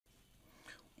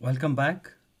Welcome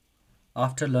back.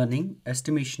 After learning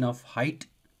estimation of height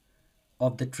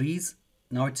of the trees,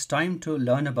 now it's time to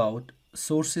learn about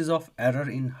sources of error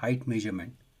in height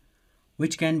measurement,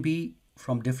 which can be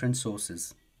from different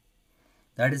sources.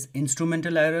 That is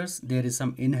instrumental errors. There is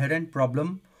some inherent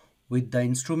problem with the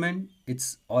instrument,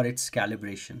 its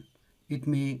calibration. It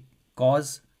may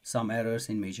cause some errors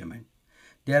in measurement.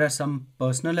 There are some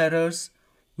personal errors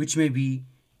which may be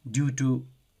due to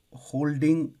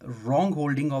wrong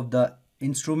holding of the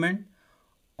instrument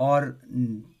or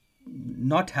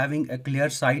not having a clear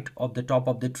sight of the top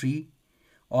of the tree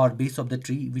or base of the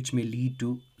tree, which may lead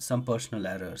to some personal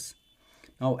errors.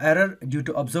 Now, error due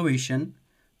to observation.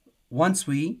 Once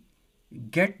we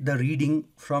get the reading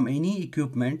from any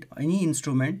equipment, any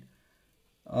instrument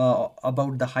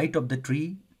about the height of the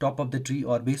tree, top of the tree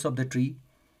or base of the tree,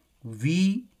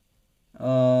 we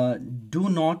do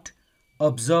not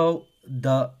observe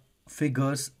the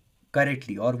figures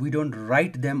correctly, or we don't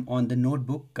write them on the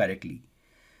notebook correctly.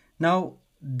 Now,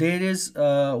 there is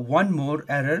one more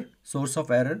error, source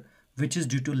of error, which is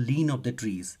due to lean of the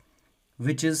trees,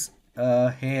 which is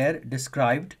here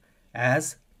described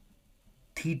as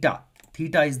theta.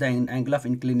 Theta is the angle of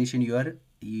inclination.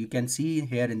 You can see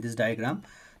here in this diagram,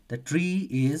 the tree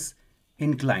is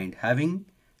inclined, having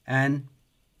an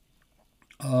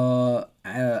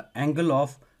angle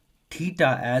of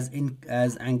theta as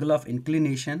angle of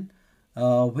inclination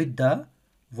with the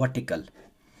vertical.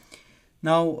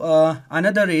 Now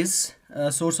another is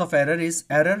source of error is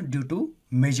error due to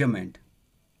measurement,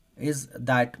 is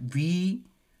that we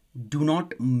do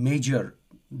not measure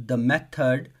the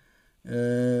method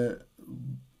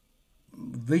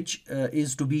which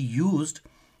is to be used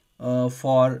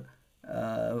for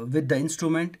with the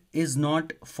instrument is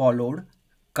not followed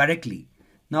correctly.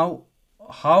 Now,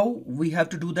 how we have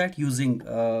to do that? Using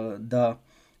the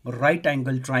right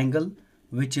angle triangle,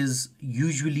 which is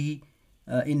usually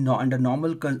under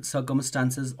normal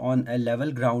circumstances on a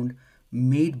level ground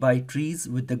made by trees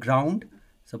with the ground.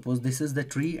 Suppose this is the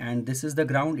tree and this is the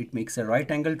ground, it makes a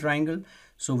right angle triangle.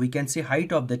 So we can say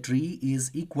height of the tree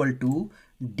is equal to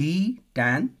d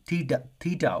tan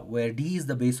theta, where d is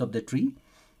the base of the tree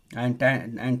and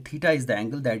theta is the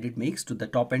angle that it makes to the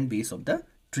top and base of the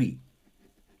tree.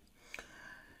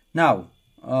 Now,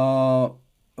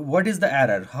 what is the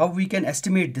error? How we can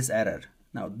estimate this error?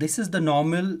 Now, this is the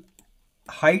normal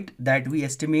height that we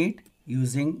estimate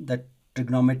using the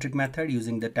trigonometric method,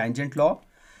 using the tangent law.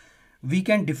 We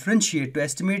can differentiate to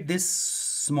estimate this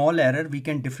small error. We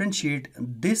can differentiate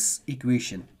this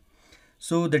equation.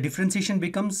 So the differentiation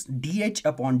becomes dh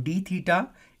upon d theta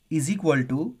is equal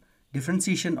to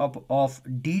differentiation of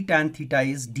d tan theta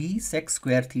is d sec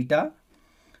square theta.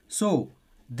 So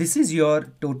this is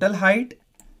your total height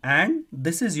and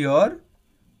this is your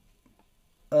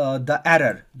the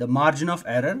error, the margin of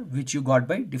error which you got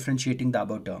by differentiating the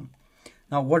above term.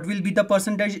 Now what will be the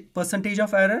percentage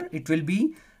of error? It will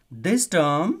be this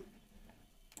term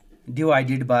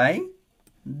divided by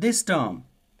this term.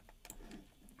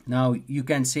 Now you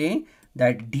can say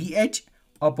that dh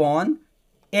upon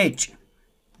h,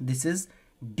 this is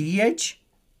dh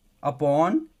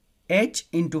upon h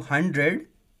into 100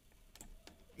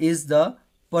 is the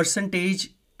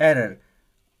percentage error,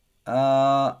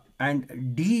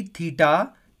 and d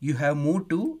theta you have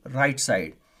moved to right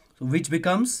side, so which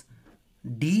becomes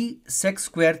d sec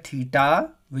square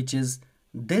theta, which is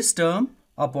this term,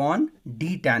 upon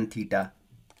d tan theta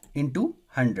into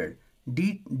 100.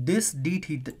 This d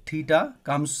theta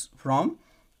comes from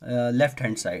left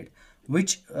hand side,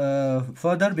 which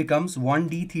further becomes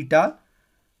 1d theta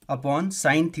upon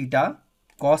sine theta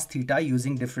cos theta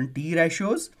using different t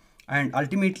ratios, and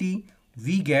ultimately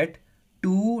we get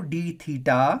 2d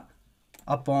theta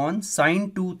upon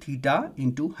sine 2 theta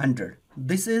into 100.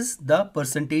 This is the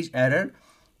percentage error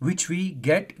which we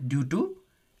get due to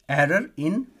error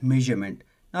in measurement.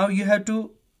 Now you have to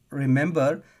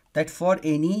remember that for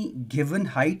any given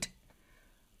height,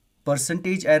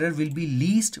 percentage error will be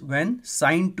least when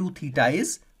sine 2 theta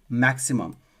is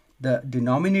maximum. The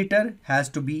denominator has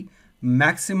to be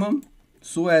maximum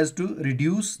so as to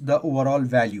reduce the overall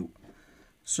value.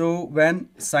 So when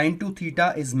sine 2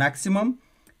 theta is maximum,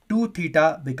 2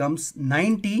 theta becomes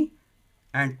 90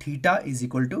 and theta is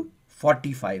equal to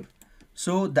 45.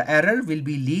 So the error will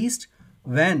be least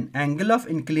when angle of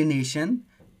inclination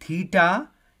theta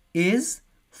is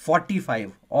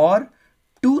 45 or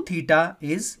 2 theta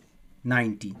is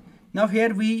 90. Now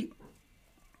here we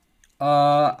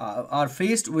are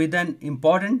faced with an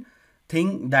important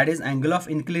thing, that is angle of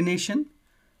inclination.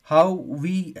 How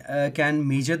we can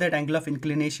measure that angle of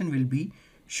inclination will be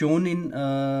shown in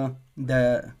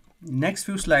the next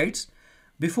few slides.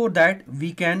 before that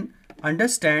we can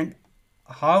understand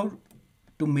how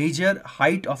to measure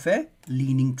height of a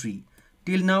leaning tree.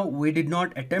 Till now we did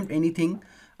not attempt anything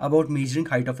about measuring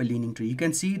height of a leaning tree. You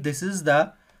can see this is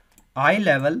the eye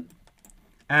level,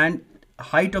 and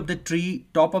height of the tree,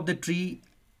 top of the tree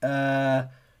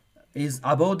is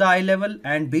above the eye level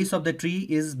and base of the tree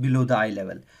is below the eye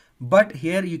level. But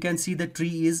here you can see the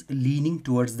tree is leaning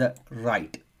towards the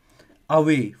right,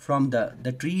 away from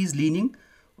the tree is leaning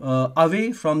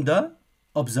away from the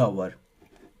observer.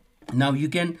 Now you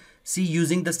can see,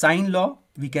 using the sine law,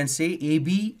 we can say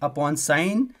AB upon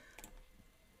sine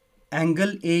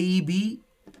angle AEB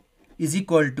is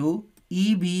equal to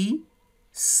EB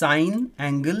sine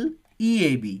angle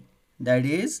EAB. That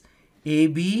is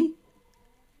AB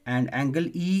and angle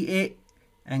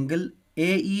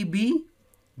AEB.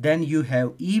 Then you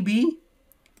have EB,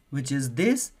 which is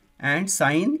this, and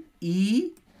sine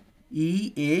EAB.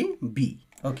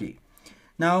 Okay.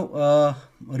 Now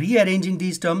rearranging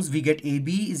these terms, we get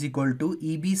AB is equal to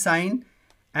EB sine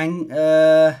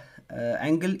angle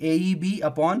AEB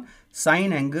upon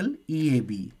sine angle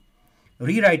EAB.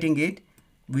 Rewriting it,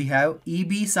 we have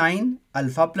EB sine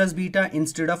alpha plus beta.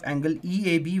 Instead of angle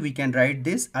EAB, we can write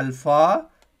this alpha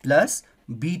plus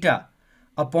beta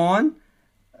upon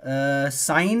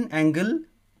sine angle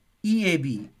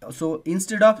EAB. So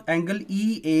instead of angle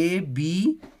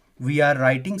EAB, we are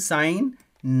writing sine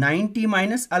 90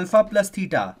 minus alpha plus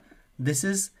theta. This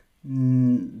is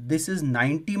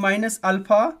 90 minus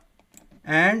alpha,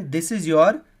 and this is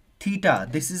your theta.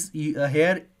 This is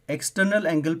here external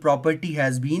angle property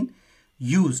has been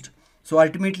used. So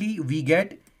ultimately we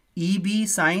get EB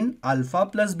sine alpha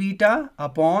plus beta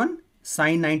upon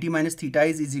sine 90 minus theta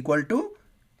is equal to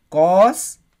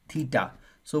cos theta.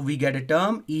 So we get a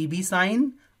term EB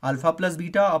sine alpha plus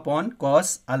beta upon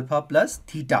cos alpha plus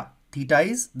theta. Theta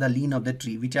is the lean of the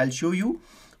tree, which I'll show you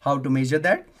how to measure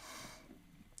that.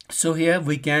 So here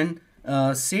we can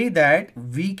say that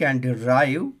we can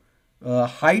derive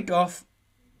height of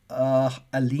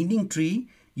a leaning tree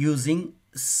using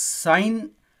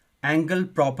sine angle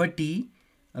property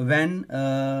when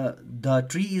the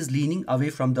tree is leaning away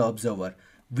from the observer.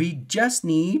 We just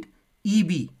need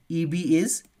EB. EB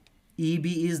is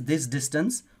this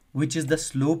distance, which is the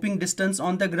sloping distance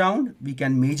on the ground. We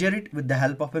can measure it with the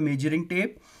help of a measuring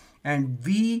tape, and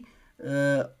we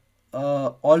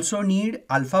also need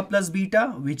alpha plus beta,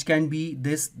 which can be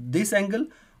this angle,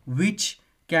 which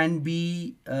can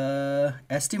be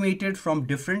estimated from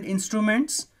different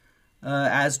instruments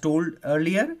as told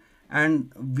earlier.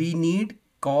 And we need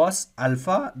cos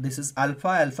alpha. This is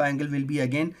alpha angle will be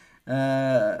again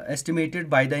estimated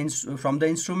by from the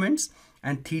instruments,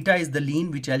 and theta is the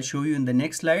lean, which I'll show you in the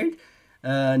next slide,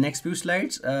 next few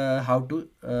slides, how to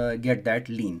get that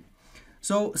lean.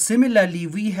 So similarly,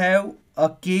 we have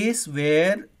a case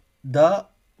where the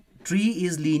tree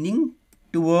is leaning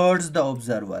towards the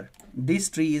observer. This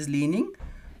tree is leaning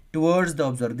towards the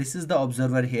observer. This is the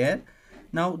observer here.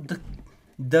 Now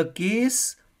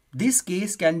this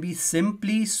case can be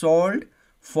simply solved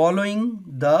following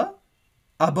the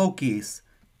above case,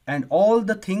 and all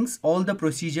the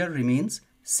procedure remains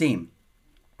same.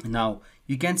 Now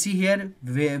you can see here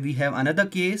where we have another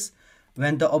case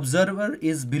when the observer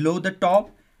is below the top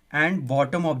and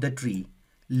bottom of the tree.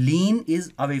 Lean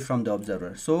is away from the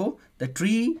observer. So the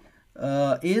tree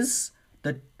is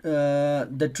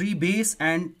the tree base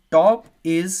and top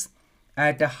is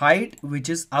at a height which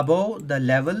is above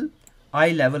the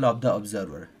eye level of the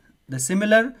observer. The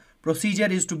similar procedure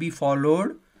is to be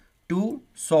followed to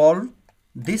solve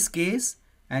this case,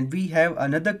 and we have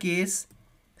another case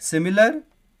similar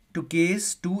to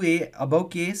case 2a, above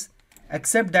case,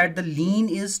 except that the lean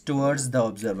is towards the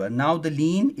observer. Now the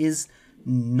lean is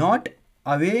not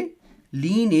away,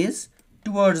 lean is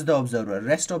towards the observer.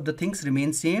 Rest of the things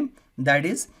remain same, that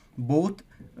is both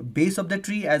base of the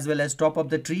tree as well as top of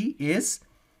the tree is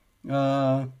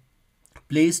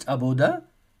placed above the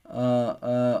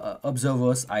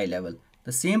observer's eye level.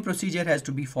 The same procedure has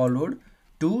to be followed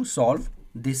to solve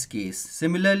this case.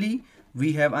 Similarly,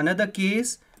 we have another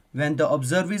case when the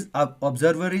observer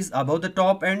is above the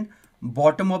top and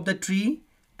bottom of the tree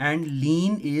and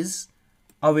lean is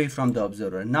away from the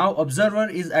observer. Now observer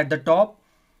is at the top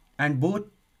and both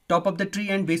top of the tree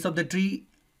and base of the tree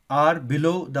are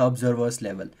below the observer's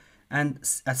level. And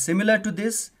similar to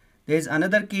this, there is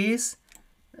another case.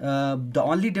 The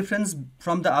only difference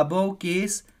from the above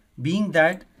case being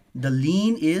that the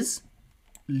lean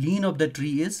of the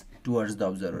tree is towards the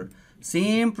observer.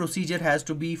 Same procedure has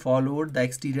to be followed, the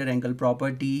exterior angle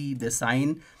property, the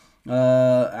sine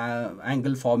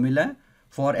angle formula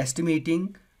for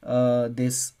estimating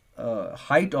this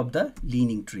height of the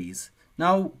leaning trees.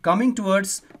 Now coming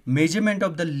towards measurement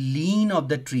of the lean of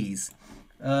the trees,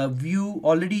 you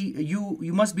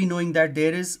must be knowing that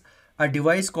there is a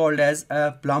device called as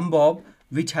a plumb bob,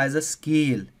 which has a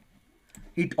scale.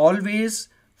 It always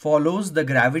follows the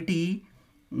gravity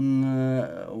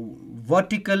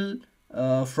vertical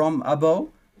from above.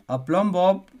 A plumb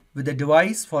bob with a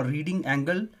device for reading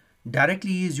angle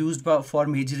directly is used for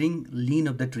measuring lean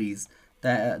of the trees.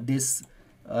 This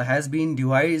has been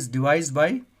devised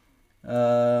by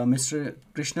Mr.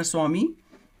 Krishna Swamy,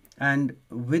 and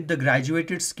with the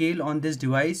graduated scale on this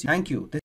device. Thank you.